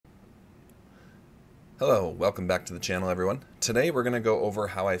Hello, welcome back to the channel everyone. Today we're going to go over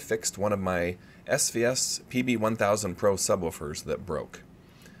how I fixed one of my SVS PB-1000 PRO subwoofers that broke.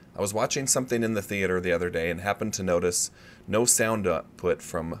 I was watching something in the theater the other day and happened to notice no sound output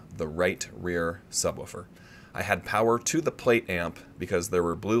from the right rear subwoofer. I had power to the plate amp because there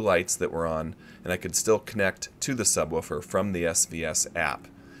were blue lights that were on and I could still connect to the subwoofer from the SVS app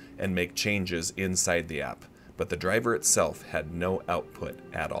and make changes inside the app, but the driver itself had no output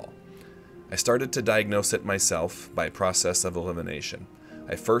at all. I started to diagnose it myself by process of elimination.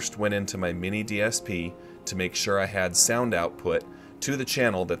 I first went into my mini DSP to make sure I had sound output to the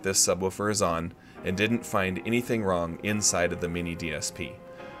channel that this subwoofer is on and didn't find anything wrong inside of the mini DSP.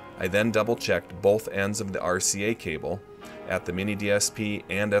 I then double checked both ends of the RCA cable at the mini DSP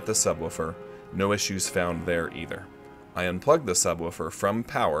and at the subwoofer. No issues found there either. I unplugged the subwoofer from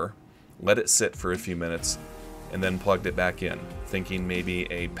power, let it sit for a few minutes, and then plugged it back in, thinking maybe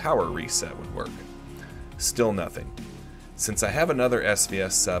a power reset would work. Still nothing. Since I have another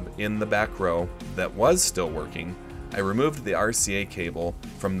SVS sub in the back row that was still working, I removed the RCA cable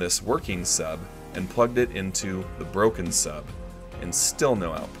from this working sub and plugged it into the broken sub, and still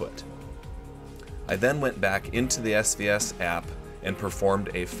no output. I then went back into the SVS app and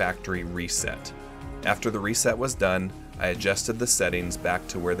performed a factory reset. After the reset was done, I adjusted the settings back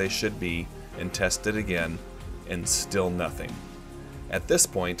to where they should be and tested again, and still nothing. At this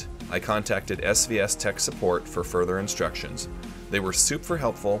point, I contacted SVS Tech support for further instructions. They were super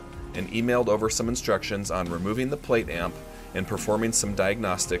helpful and emailed over some instructions on removing the plate amp and performing some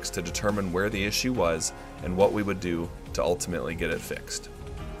diagnostics to determine where the issue was and what we would do to ultimately get it fixed.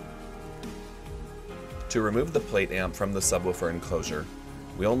 To remove the plate amp from the subwoofer enclosure,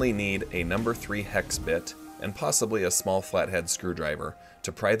 we only need a number 3 hex bit and possibly a small flathead screwdriver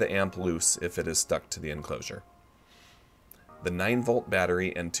to pry the amp loose if it is stuck to the enclosure. The 9-volt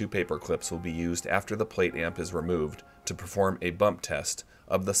battery and 2 paper clips will be used after the plate amp is removed to perform a bump test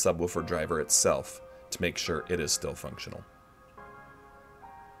of the subwoofer driver itself to make sure it is still functional.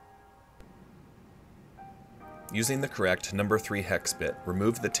 Using the correct number 3 hex bit,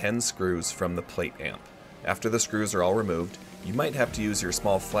 remove the 10 screws from the plate amp. After the screws are all removed, you might have to use your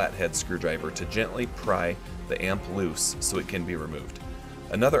small flathead screwdriver to gently pry the amp loose so it can be removed.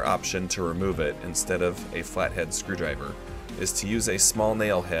 Another option to remove it instead of a flathead screwdriver is to use a small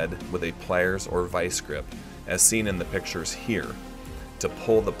nail head with a pliers or vice grip, as seen in the pictures here, to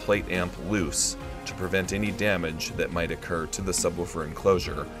pull the plate amp loose to prevent any damage that might occur to the subwoofer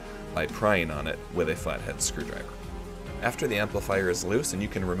enclosure by prying on it with a flathead screwdriver. After the amplifier is loose and you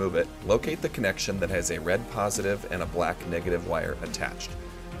can remove it, locate the connection that has a red positive and a black negative wire attached.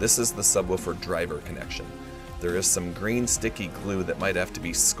 This is the subwoofer driver connection. There is some green sticky glue that might have to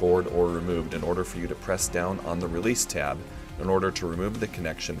be scored or removed in order for you to press down on the release tab in order to remove the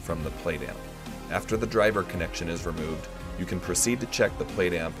connection from the plate amp. After the driver connection is removed, you can proceed to check the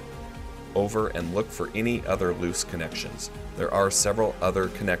plate amp over and look for any other loose connections. There are several other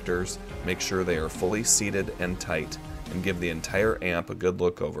connectors. Make sure they are fully seated and tight, and give the entire amp a good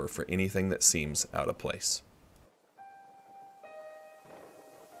look over for anything that seems out of place.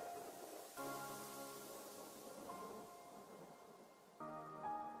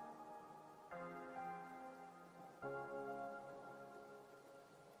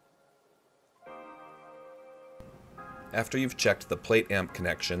 After you've checked the plate amp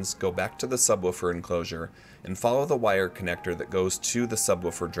connections, go back to the subwoofer enclosure and follow the wire connector that goes to the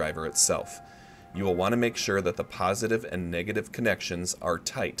subwoofer driver itself. You will want to make sure that the positive and negative connections are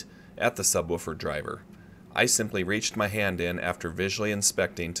tight at the subwoofer driver. I simply reached my hand in after visually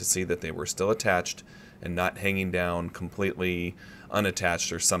inspecting to see that they were still attached and not hanging down completely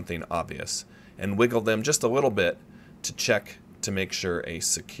unattached or something obvious, and wiggled them just a little bit to check to make sure a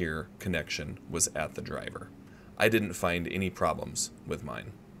secure connection was at the driver. I didn't find any problems with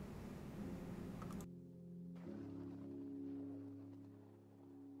mine.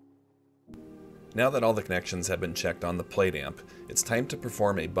 Now that all the connections have been checked on the plate amp, it's time to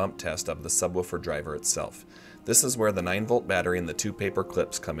perform a bump test of the subwoofer driver itself. This is where the 9-volt battery and the 2 paper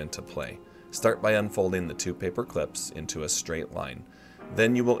clips come into play. Start by unfolding the 2 paper clips into a straight line.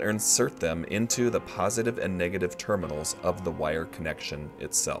 Then you will insert them into the positive and negative terminals of the wire connection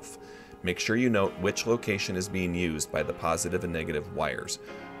itself. Make sure you note which location is being used by the positive and negative wires.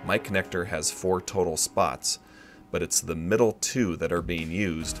 My connector has 4 total spots, but it's the middle 2 that are being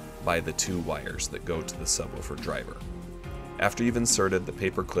used by the 2 wires that go to the subwoofer driver. After you've inserted the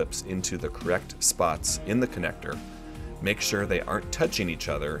paper clips into the correct spots in the connector, make sure they aren't touching each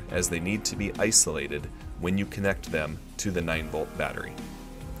other, as they need to be isolated when you connect them to the 9-volt battery.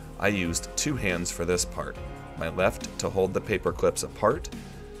 I used 2 hands for this part, my left to hold the paper clips apart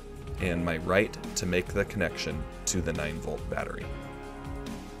and my right to make the connection to the 9-volt battery.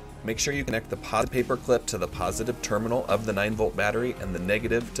 Make sure you connect the positive paper clip to the positive terminal of the 9-volt battery and the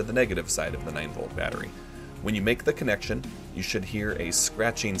negative to the negative side of the 9-volt battery. When you make the connection, you should hear a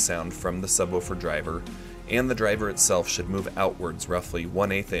scratching sound from the subwoofer driver, and the driver itself should move outwards roughly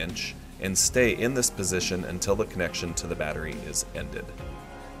 1/8 inch and stay in this position until the connection to the battery is ended.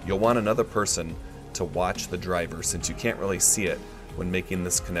 You'll want another person to watch the driver since you can't really see it when making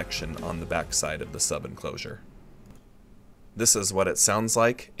this connection on the back side of the sub enclosure. This is what it sounds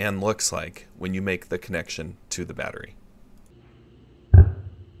like and looks like when you make the connection to the battery.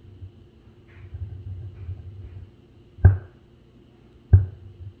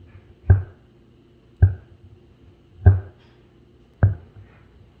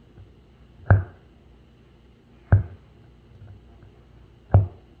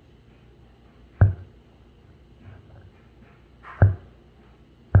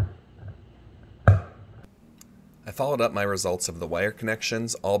 I followed up my results of the wire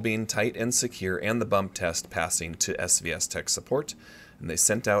connections all being tight and secure and the bump test passing to SVS Tech support, and they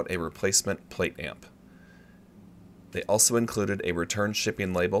sent out a replacement plate amp. They also included a return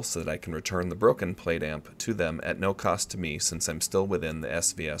shipping label so that I can return the broken plate amp to them at no cost to me since I'm still within the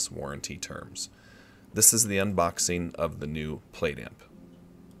SVS warranty terms. This is the unboxing of the new plate amp.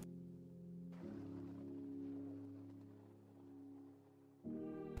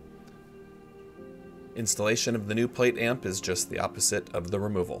 Installation of the new plate amp is just the opposite of the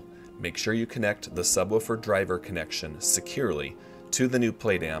removal. Make sure you connect the subwoofer driver connection securely to the new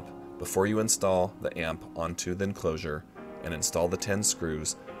plate amp before you install the amp onto the enclosure and install the 10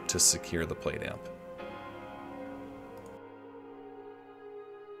 screws to secure the plate amp.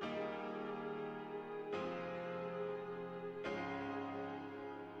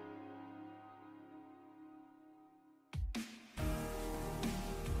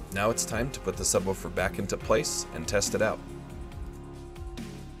 Now it's time to put the subwoofer back into place and test it out.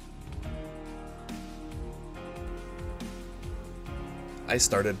 I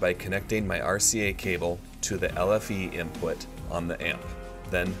started by connecting my RCA cable to the LFE input on the amp,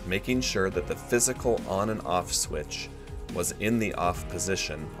 then making sure that the physical on and off switch was in the off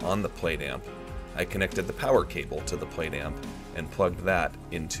position on the plate amp. I connected the power cable to the plate amp and plugged that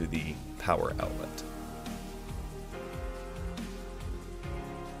into the power outlet.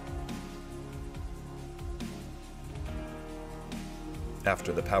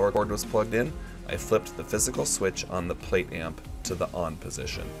 After the power cord was plugged in, I flipped the physical switch on the plate amp to the on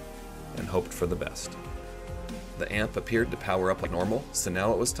position and hoped for the best. The amp appeared to power up like normal, so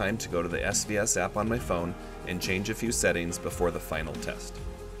now it was time to go to the SVS app on my phone and change a few settings before the final test.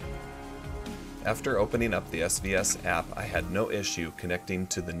 After opening up the SVS app, I had no issue connecting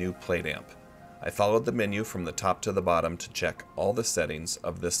to the new plate amp. I followed the menu from the top to the bottom to check all the settings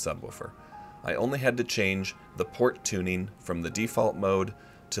of this subwoofer. I only had to change the port tuning from the default mode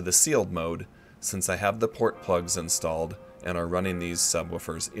to the sealed mode since I have the port plugs installed and are running these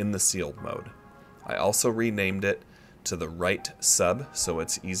subwoofers in the sealed mode. I also renamed it to the right sub so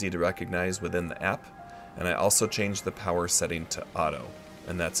it's easy to recognize within the app, and I also changed the power setting to auto.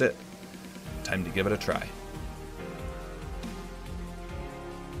 And that's it. Time to give it a try.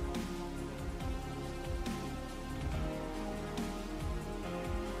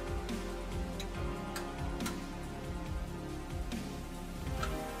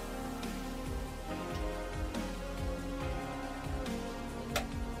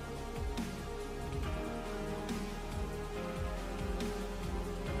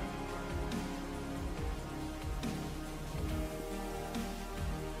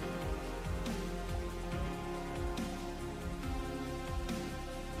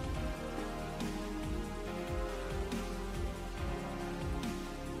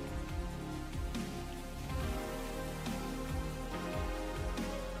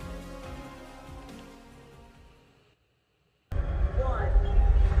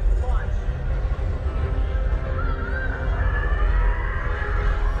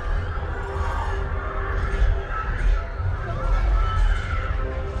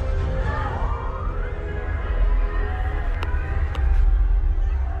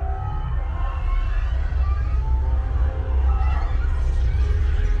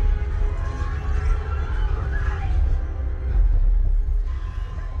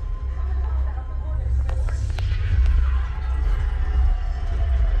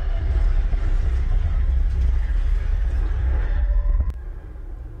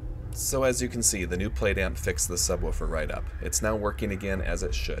 So as you can see, the new plate amp fixed the subwoofer right up. It's now working again as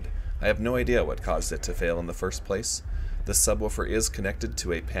it should. I have no idea what caused it to fail in the first place. The subwoofer is connected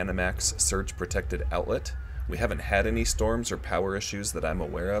to a Panamax surge protected outlet, We haven't had any storms or power issues that I'm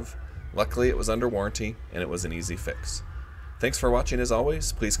aware of. Luckily, it was under warranty, and it was an easy fix. Thanks for watching as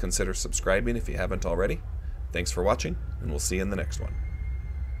always. Please consider subscribing if you haven't already. Thanks for watching, and we'll see you in the next one.